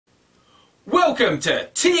Welcome to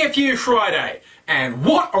TFU Friday, and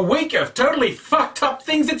what a week of totally fucked up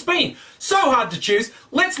things it's been. So hard to choose.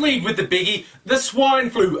 Let's lead with the biggie, the swine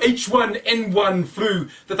flu, H1N1 flu,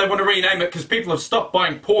 that they want to rename it because people have stopped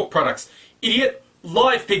buying pork products. Idiot,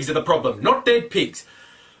 live pigs are the problem, not dead pigs.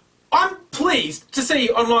 I'm pleased to see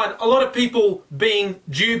online a lot of people being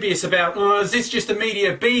dubious about, is this just a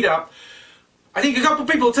media beat-up? I think a couple of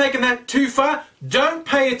people have taken that too far. Don't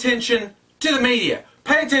pay attention to the media.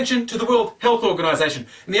 Pay attention to the World Health Organization.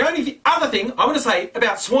 And the only other thing I want to say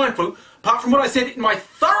about swine flu, apart from what I said in my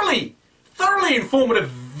thoroughly informative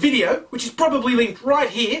video, which is probably linked right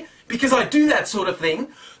here, because I do that sort of thing,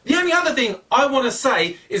 the only other thing I want to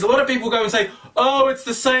say is a lot of people go and say, oh, it's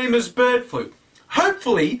the same as bird flu.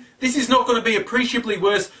 Hopefully, this is not going to be appreciably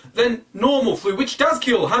worse than normal flu, which does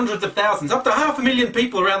kill hundreds of thousands, up to 500,000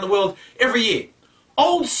 people around the world every year.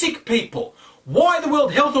 Old, sick people. Why the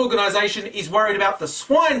World Health Organization is worried about the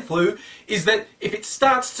swine flu is that if it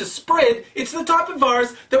starts to spread, it's the type of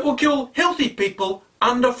virus that will kill healthy people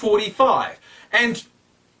under 45. And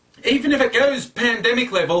even if it goes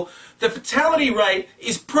pandemic level, the fatality rate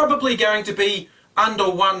is probably going to be under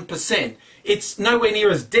 1%. It's nowhere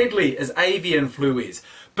near as deadly as avian flu is.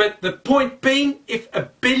 But the point being, if 1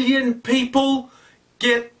 billion people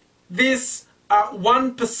get this,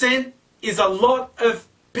 1% is a lot of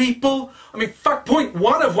people. I mean, fuck, 0.1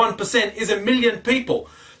 of 1% is 1 million people.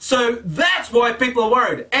 So that's why people are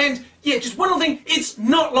worried. And yeah, just one little thing, it's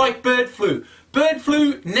not like bird flu. Bird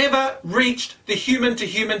flu never reached the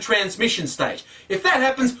human-to-human transmission stage. If that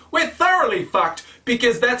happens, we're thoroughly fucked,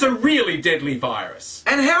 because that's a really deadly virus.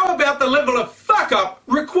 And how about the level of fuck-up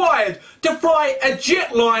required to fly a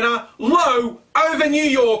jetliner low over New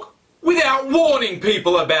York without warning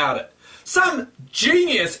people about it? Some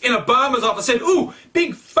genius in Obama's office said, ooh,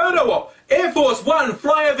 big photo op, Air Force One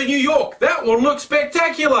fly over New York, that will look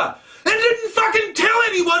spectacular. And didn't fucking tell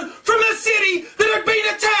anyone from the city that had been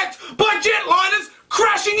attacked by jetliners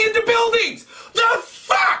crashing into buildings. The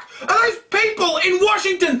fuck? Are those people in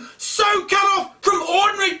Washington so cut off from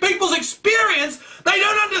ordinary people's experience they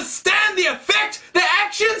don't understand the effect their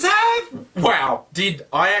actions have? Wow, did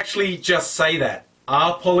I actually just say that?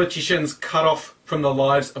 Are politicians cut off from the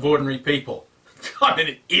lives of ordinary people? I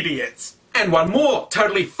mean, idiots. And one more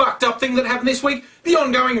totally fucked up thing that happened this week, the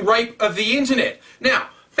ongoing rape of the internet. Now,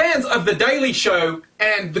 fans of The Daily Show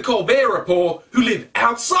and The Colbert Report who live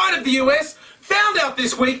outside of the US found out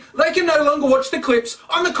this week they can no longer watch the clips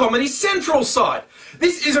on the Comedy Central site.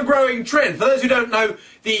 This is a growing trend. For those who don't know,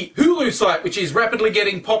 the Hulu site, which is rapidly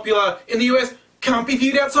getting popular in the US, can't be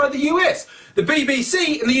viewed outside the US. The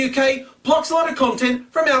BBC in the UK blocks a lot of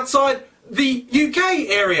content from outside the UK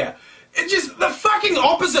area. It's just the fucking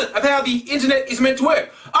opposite of how the internet is meant to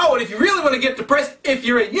work. Oh, and if you really want to get depressed, if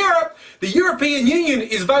you're in Europe, the European Union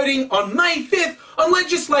is voting on May 5th on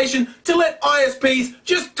legislation to let ISPs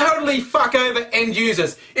just totally fuck over end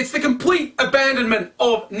users. It's the complete abandonment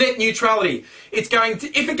of net neutrality. It's going to,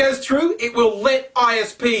 if it goes through, it will let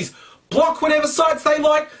ISPs block whatever sites they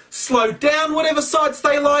like, slow down whatever sites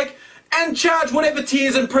they like, and charge whatever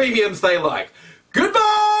tiers and premiums they like.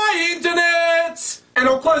 Goodbye, Internet! And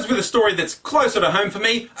I'll close with a story that's closer to home for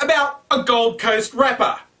me about a Gold Coast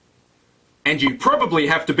rapper. And you probably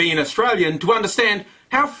have to be an Australian to understand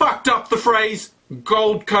how fucked up the phrase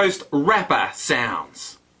Gold Coast rapper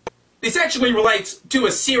sounds. This actually relates to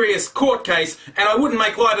a serious court case, and I wouldn't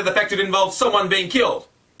make light of the fact it involves someone being killed.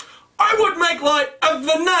 I would make light of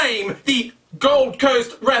the name the Gold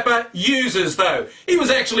Coast rapper uses, though. He was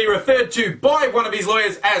actually referred to by one of his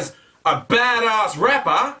lawyers as a badass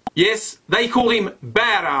rapper. Yes, they call him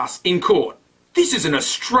badass in court. This is an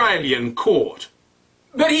Australian court.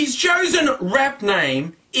 But his chosen rap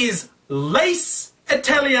name is Lace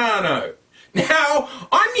Italiano. Now,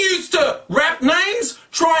 I'm used to rap names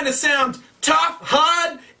trying to sound tough,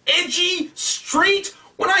 hard, edgy, street.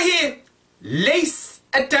 When I hear Lace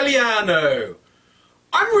Italiano,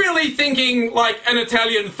 I'm really thinking like an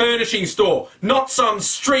Italian furnishing store, not some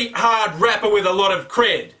street hard rapper with a lot of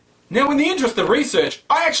cred. Now, in the interest of research,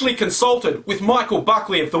 I actually consulted with Michael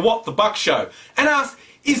Buckley of the What the Buck Show and asked,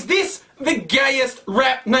 is this the gayest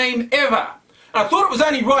rap name ever? And I thought it was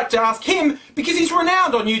only right to ask him because he's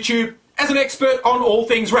renowned on YouTube as an expert on all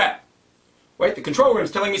things rap. Wait, the control room's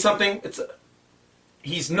telling me something.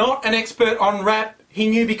 He's not an expert on rap. He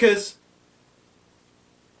knew because,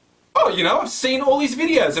 oh, you know, I've seen all his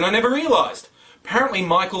videos and I never realised. Apparently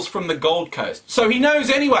Michael's from the Gold Coast, so he knows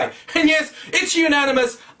anyway. And yes, it's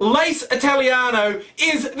unanimous, Lace Italiano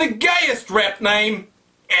is the gayest rap name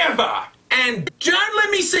ever. And don't let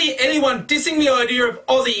me see anyone dissing the idea of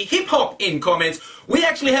Aussie hip-hop in comments. We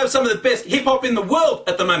actually have some of the best hip-hop in the world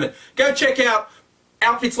at the moment. Go check out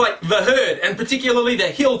outfits like The Herd, and particularly the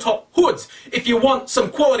Hilltop Hoods, if you want some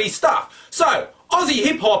quality stuff. So, Aussie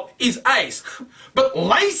hip-hop is ace. But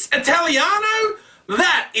lace Italiano?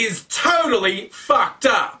 That is totally fucked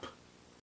up.